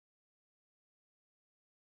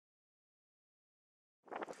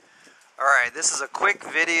Alright, this is a quick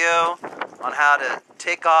video on how to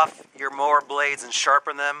take off your mower blades and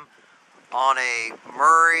sharpen them on a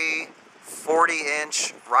Murray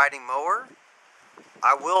 40-inch riding mower.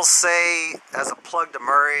 I will say, as a plug to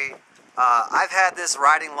Murray, I've had this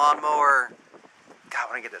riding lawnmower, God,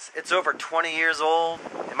 when I get this, it's over 20 years old.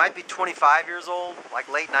 It might be 25 years old,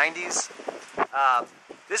 like late 90s.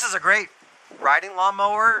 This is a great riding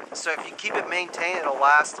lawnmower, so if you keep it maintained, it'll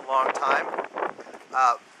last a long time.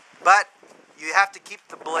 But you have to keep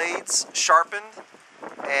the blades sharpened,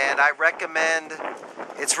 and I recommend,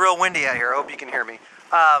 it's real windy out here, I hope you can hear me.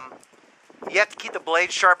 You have to keep the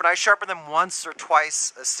blades sharpened. I sharpen them once or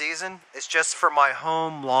twice a season. It's just for my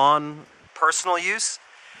home lawn personal use.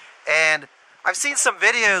 And I've seen some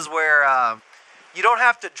videos where you don't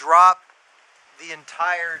have to drop the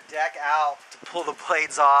entire deck out to pull the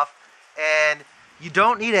blades off, and you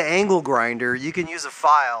don't need an angle grinder. You can use a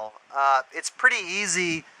file. It's pretty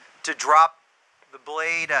easy to drop the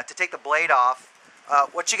blade, to take the blade off.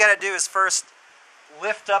 What you got to do is first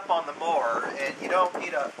lift up on the mower, and you don't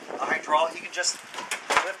need a hydraulic. You can just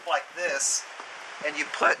lift like this, and you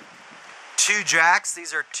put two jacks.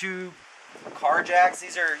 These are two car jacks.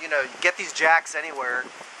 These are, you get these jacks anywhere.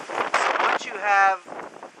 So once you have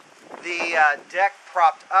the deck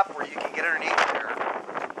propped up where you can get underneath there,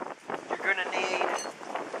 you're going to need,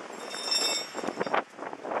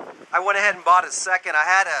 I went ahead and bought a second.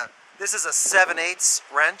 This is a 7/8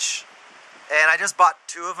 wrench, and I just bought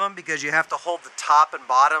two of them because you have to hold the top and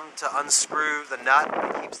bottom to unscrew the nut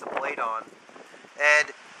that keeps the blade on.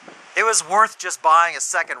 And it was worth just buying a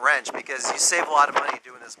second wrench because you save a lot of money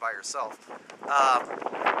doing this by yourself.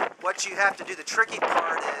 What you have to do, the tricky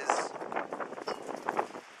part is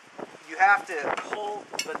you have to pull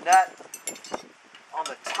the nut on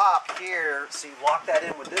the top here, so you lock that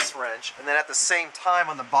in with this wrench, and then at the same time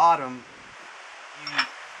on the bottom, you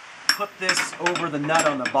put this over the nut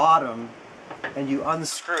on the bottom, and you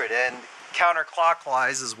unscrew it, and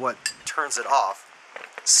counterclockwise is what turns it off.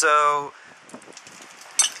 So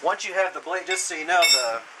once you have the blade, just so you know,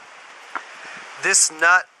 this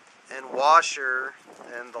nut and washer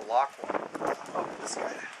and the lock one, this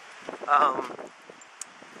guy,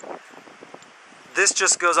 this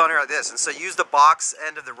just goes on here like this, and so use the box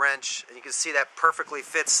end of the wrench, and you can see that perfectly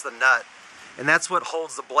fits the nut, and that's what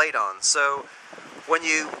holds the blade on. So when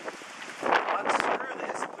you unscrew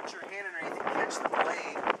this, put your hand underneath and catch the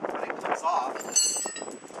blade when it comes off,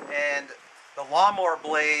 and the lawnmower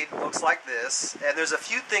blade looks like this, and there's a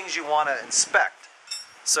few things you want to inspect.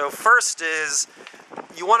 So first is,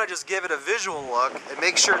 you want to just give it a visual look and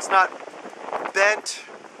make sure it's not bent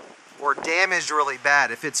or damaged really bad.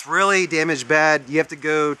 If it's really damaged bad, you have to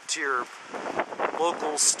go to your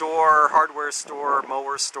local store, hardware store,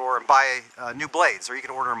 mower store, and buy new blades, or you can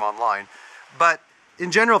order them online. But in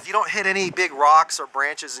general, if you don't hit any big rocks or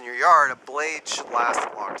branches in your yard, a blade should last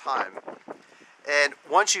a long time. And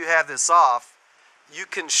once you have this off, you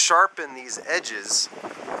can sharpen these edges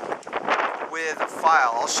with a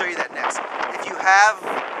file. I'll show you that next. If you have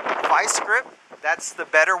a vice grip, that's the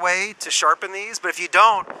better way to sharpen these. But if you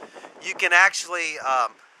don't, you can actually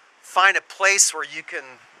find a place where you can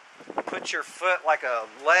put your foot, like a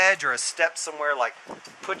ledge or a step somewhere, like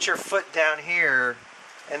put your foot down here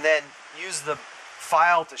and then use the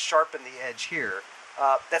file to sharpen the edge here.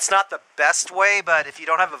 That's not the best way, but if you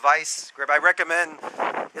don't have a vice grip, I recommend,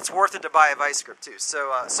 it's worth it to buy a vice grip too.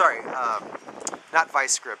 So, sorry, not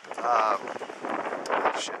vice grip,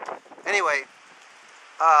 shit. Anyway,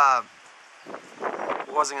 what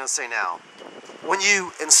was I going to say now? When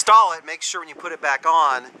you install it, make sure when you put it back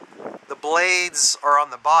on, the blades are on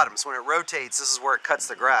the bottom. So when it rotates, this is where it cuts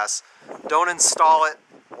the grass. Don't install it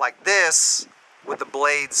like this with the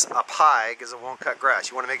blades up high, because it won't cut grass.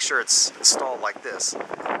 You want to make sure it's installed like this.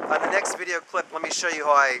 The next video clip, let me show you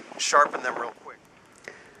how I sharpen them real quick.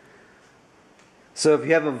 So if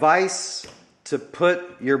you have a vise to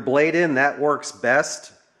put your blade in, that works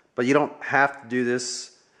best, but you don't have to do this.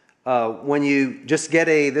 When you just get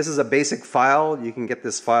this is a basic file. You can get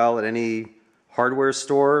this file at any hardware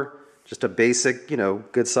store. Just a basic,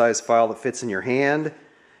 good size file that fits in your hand.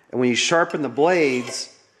 And when you sharpen the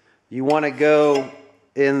blades, you want to go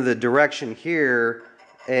in the direction here,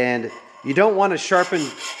 and you don't want to sharpen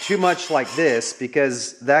too much like this,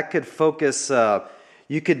 because that could focus,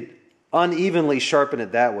 you could unevenly sharpen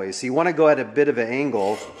it that way. So you want to go at a bit of an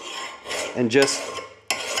angle and just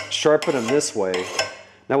sharpen them this way.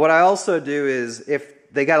 Now what I also do is, if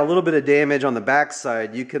they got a little bit of damage on the back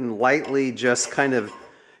side, you can lightly just kind of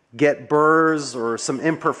get burrs or some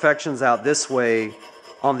imperfections out this way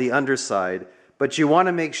on the underside. But you want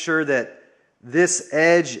to make sure that this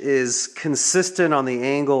edge is consistent on the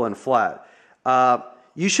angle and flat.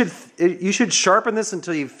 You should sharpen this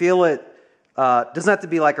until you feel it. Doesn't have to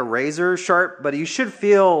be like a razor sharp, but you should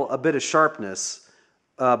feel a bit of sharpness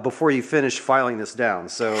before you finish filing this down.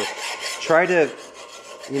 So try to,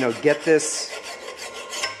 get this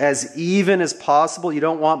as even as possible. You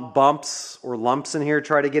don't want bumps or lumps in here.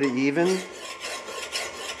 Try to get it even.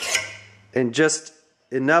 And just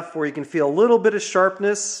enough where you can feel a little bit of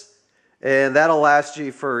sharpness, and that'll last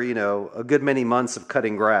you for, a good many months of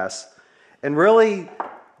cutting grass. And really,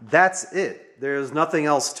 that's it. There's nothing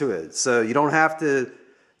else to it. So you don't have to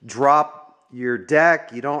drop your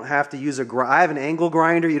deck. You don't have to use I have an angle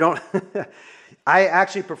grinder. You don't. I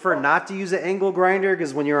actually prefer not to use an angle grinder,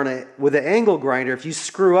 because when you're with an angle grinder, if you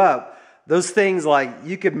screw up, those things, like,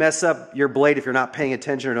 you could mess up your blade if you're not paying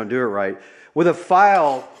attention or don't do it right. With a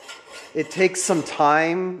file, it takes some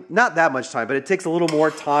time, not that much time, but it takes a little more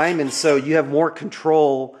time, and so you have more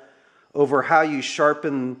control over how you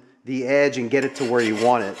sharpen the edge and get it to where you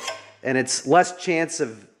want it. And it's less chance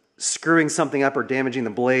of screwing something up or damaging the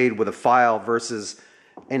blade with a file versus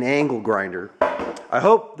an angle grinder. I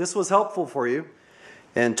hope this was helpful for you.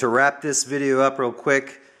 And to wrap this video up real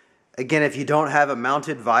quick, again, if you don't have a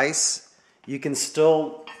mounted vise, you can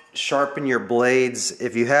still sharpen your blades.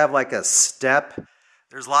 If you have like a step,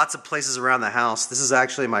 there's lots of places around the house. This is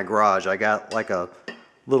actually my garage. I got like a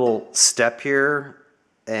little step here,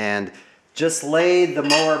 and just lay the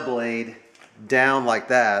mower blade down like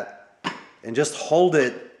that and just hold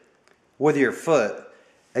it with your foot.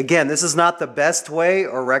 Again, this is not the best way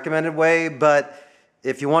or recommended way, but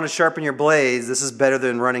if you want to sharpen your blades, this is better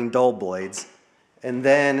than running dull blades. And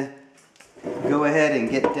then go ahead and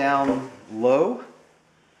get down low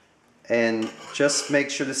and just make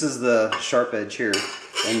sure this is the sharp edge here.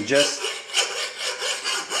 And just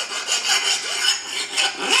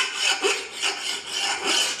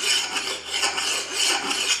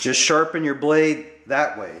sharpen your blade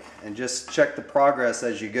that way, and just check the progress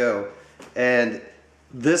as you go. And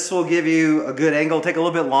this will give you a good angle. It'll take a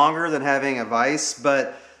little bit longer than having a vise,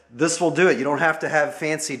 but this will do it. You don't have to have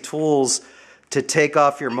fancy tools to take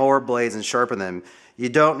off your mower blades and sharpen them. You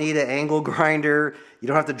don't need an angle grinder. You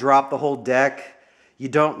don't have to drop the whole deck. You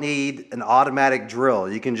don't need an automatic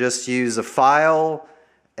drill. You can just use a file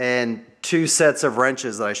and 2 sets of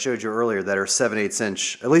wrenches that I showed you earlier that are 7/8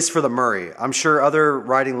 inch, at least for the Murray. I'm sure other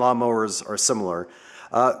riding lawnmowers are similar.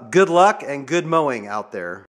 Good luck and good mowing out there.